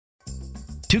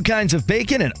Two kinds of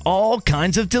bacon and all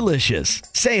kinds of delicious.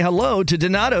 Say hello to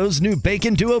Donato's new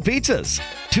Bacon Duo pizzas.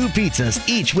 Two pizzas,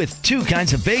 each with two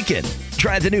kinds of bacon.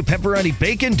 Try the new Pepperoni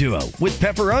Bacon Duo with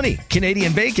pepperoni,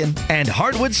 Canadian bacon, and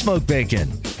hardwood smoked bacon.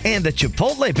 And the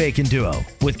Chipotle Bacon Duo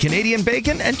with Canadian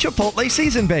bacon and Chipotle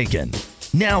seasoned bacon.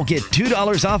 Now get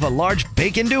 $2 off a large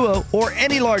Bacon Duo or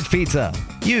any large pizza.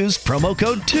 Use promo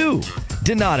code 2.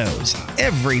 Donato's.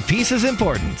 Every piece is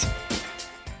important.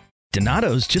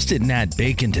 Donato's just didn't add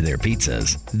bacon to their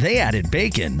pizzas. They added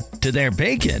bacon to their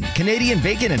bacon. Canadian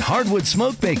bacon and hardwood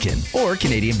smoked bacon. Or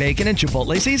Canadian bacon and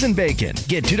Chipotle seasoned bacon.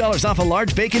 Get $2 off a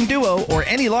large Bacon Duo or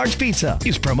any large pizza.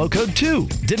 Use promo code 2.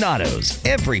 Donato's.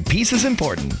 Every piece is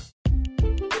important.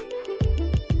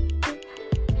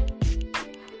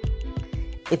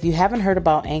 If you haven't heard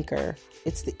about Anchor,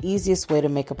 it's the easiest way to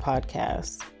make a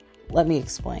podcast. Let me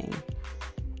explain.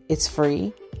 It's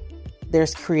free.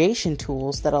 There's creation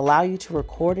tools that allow you to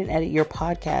record and edit your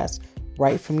podcast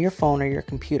right from your phone or your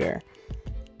computer.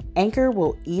 Anchor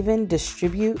will even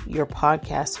distribute your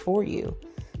podcast for you,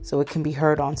 so it can be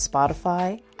heard on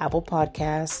Spotify, Apple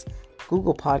Podcasts,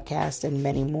 Google Podcasts, and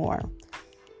many more.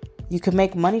 You can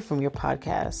make money from your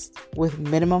podcast with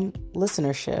minimum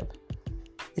listenership.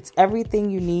 It's everything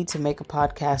you need to make a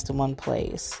podcast in one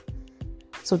place.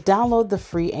 So download the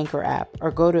free Anchor app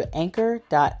or go to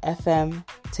anchor.fm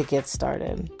to get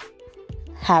started.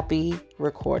 Happy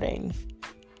recording.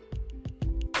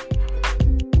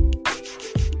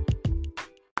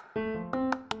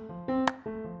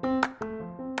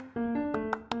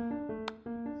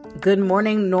 Good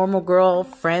morning, Normal Girl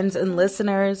friends and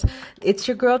listeners. It's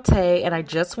your girl Tay, and I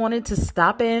just wanted to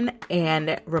stop in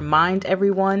and remind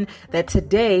everyone that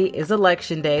today is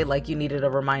election day, like you needed a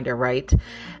reminder, right?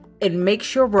 And make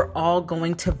sure we're all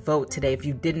going to vote today. If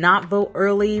you did not vote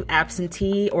early,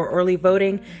 absentee, or early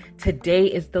voting, today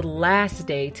is the last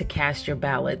day to cast your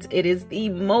ballots. It is the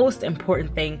most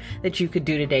important thing that you could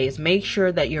do today, is make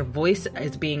sure that your voice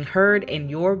is being heard and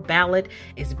your ballot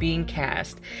is being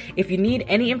cast. If you need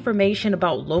any information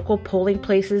about local polling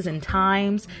places and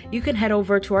times, you can head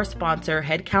over to our sponsor,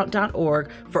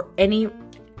 headcount.org, for any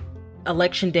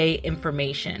election day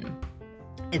information.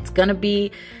 It's going to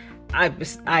be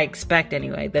I expect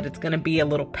anyway that it's going to be a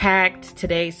little packed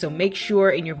today. So make sure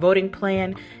in your voting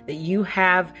plan that you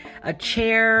have a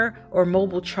chair or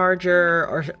mobile charger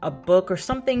or a book or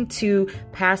something to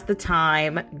pass the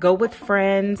time. Go with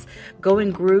friends, go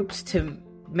in groups to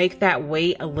make that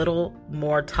wait a little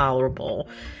more tolerable.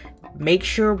 Make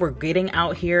sure we're getting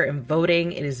out here and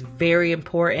voting. It is very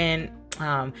important.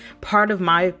 Part of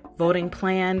my voting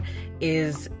plan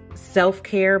is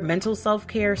self-care, mental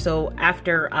self-care. So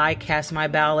after I cast my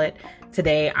ballot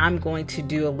today, I'm going to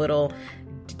do a little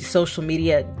social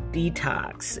media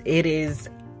detox. It is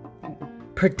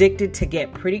predicted to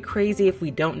get pretty crazy if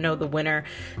we don't know the winner.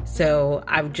 So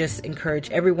I would just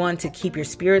encourage everyone to keep your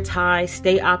spirits high,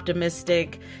 stay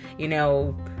optimistic. You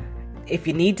know, if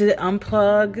you need to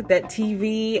unplug that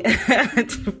TV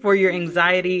for your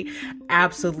anxiety,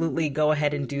 absolutely go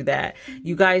ahead and do that.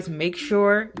 You guys, make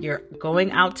sure you're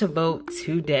going out to vote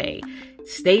today.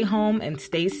 Stay home and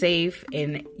stay safe.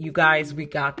 And you guys, we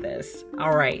got this.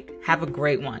 All right. Have a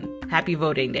great one. Happy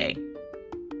voting day.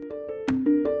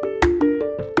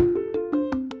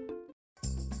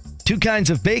 Two kinds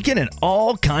of bacon and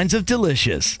all kinds of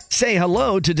delicious. Say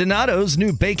hello to Donato's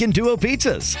new Bacon Duo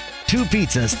pizzas. Two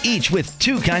pizzas, each with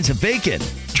two kinds of bacon.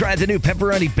 Try the new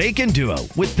Pepperoni Bacon Duo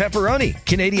with pepperoni,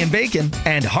 Canadian bacon,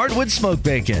 and hardwood smoked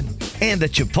bacon. And the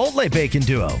Chipotle Bacon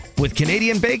Duo with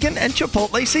Canadian bacon and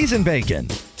Chipotle seasoned bacon.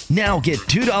 Now get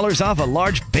 $2 off a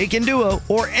large Bacon Duo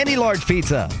or any large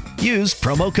pizza. Use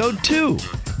promo code 2.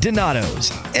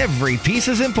 Donato's. Every piece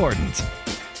is important.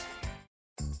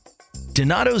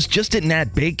 Donato's just didn't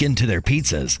add bacon to their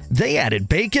pizzas. They added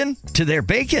bacon to their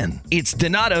bacon. It's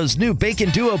Donato's new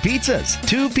Bacon Duo pizzas.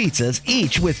 Two pizzas,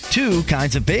 each with two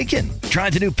kinds of bacon. Try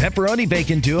the new Pepperoni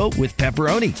Bacon Duo with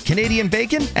pepperoni, Canadian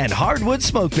bacon, and hardwood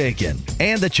smoked bacon.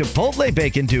 And the Chipotle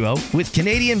Bacon Duo with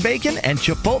Canadian bacon and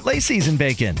Chipotle seasoned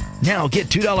bacon. Now get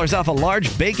 $2 off a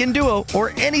large Bacon Duo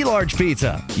or any large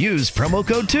pizza. Use promo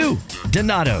code 2.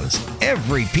 Donato's.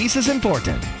 Every piece is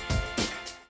important.